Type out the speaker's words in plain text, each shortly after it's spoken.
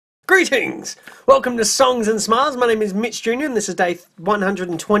Greetings! Welcome to Songs and Smiles. My name is Mitch Jr. and this is day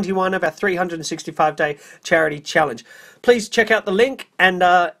 121 of our 365-day charity challenge. Please check out the link and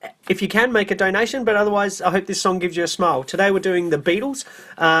if you can, make a donation, but otherwise I hope this song gives you a smile. Today we're doing the Beatles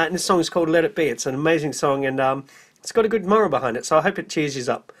and this song is called Let It Be. It's an amazing song and it's got a good moral behind it, so I hope it cheers you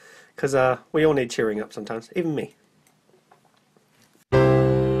up because we all need cheering up sometimes, even me.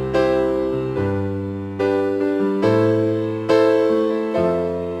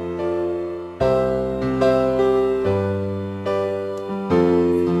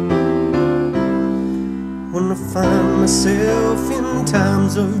 When I find myself in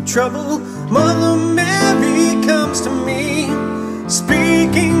times of trouble, Mother Mary comes to me,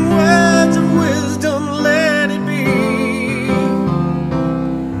 speaking words of wisdom, let it be.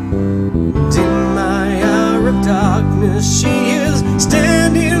 And in my hour of darkness, she is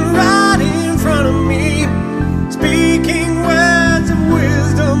standing right in front of me, speaking words of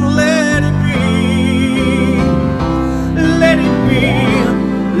wisdom, let it be. Let it be,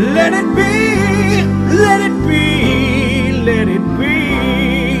 let it be. Let it be, let it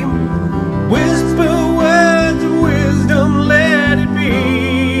be. Whisper words of wisdom, let it be.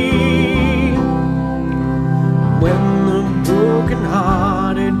 When the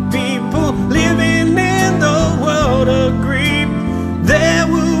broken-hearted people living in the world agree, there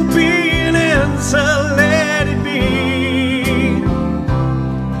will be an answer, let it be.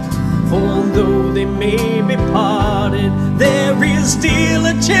 For though they may be parted, there is still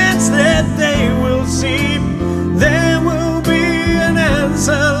a chance that they will see. There will be an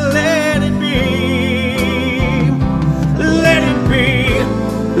answer, let it be. Let it be,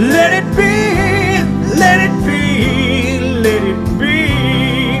 let it be, let it be, let it be.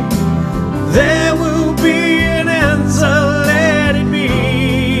 There will be an answer, let it be.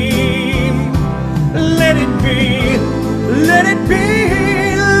 Let it be, let it be.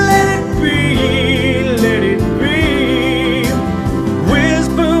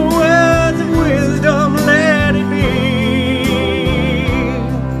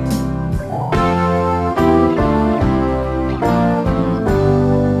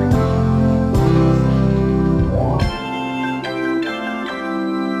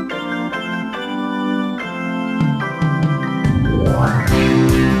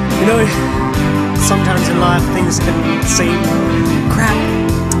 You know, sometimes in life things can seem crap,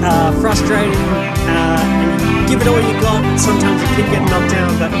 frustrating, and you give it all you got. Sometimes you keep getting knocked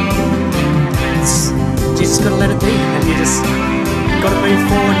down, but you just gotta let it be, and you just gotta move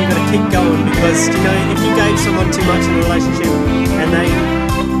forward. You gotta keep going, because you know, if you gave someone too much in a relationship and they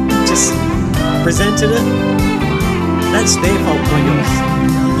just resented it, that's their fault, not yours.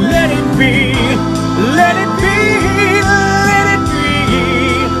 Let it be, let it be, let it be.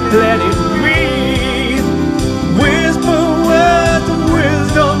 Let it be. Whisper words of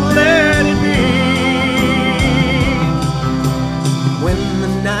wisdom, let it be. When the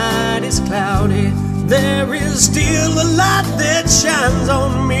night is cloudy, there is still a light that shines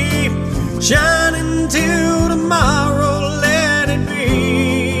on me, shining till tomorrow, let it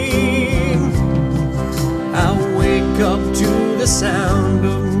be. I wake up to the sound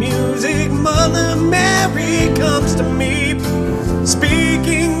of music, Mother Mary comes to me,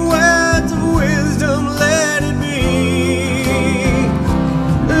 speaking words of wisdom, let it be.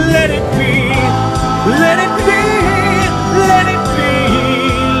 Let it be, let it be, let it be,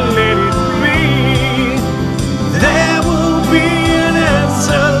 let it be. There will be an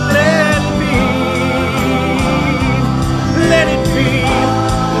answer, let it be. Let it be,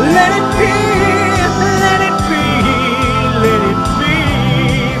 let it be, let it be, let it be.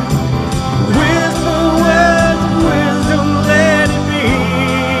 Whisper words of wisdom, let it be.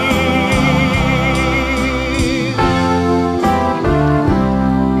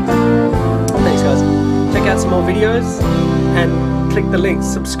 Thanks guys. Check out some more videos and click the link.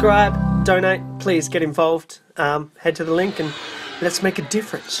 Subscribe, donate, please get involved. Head to the link and let's make a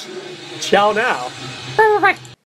difference. Ciao now.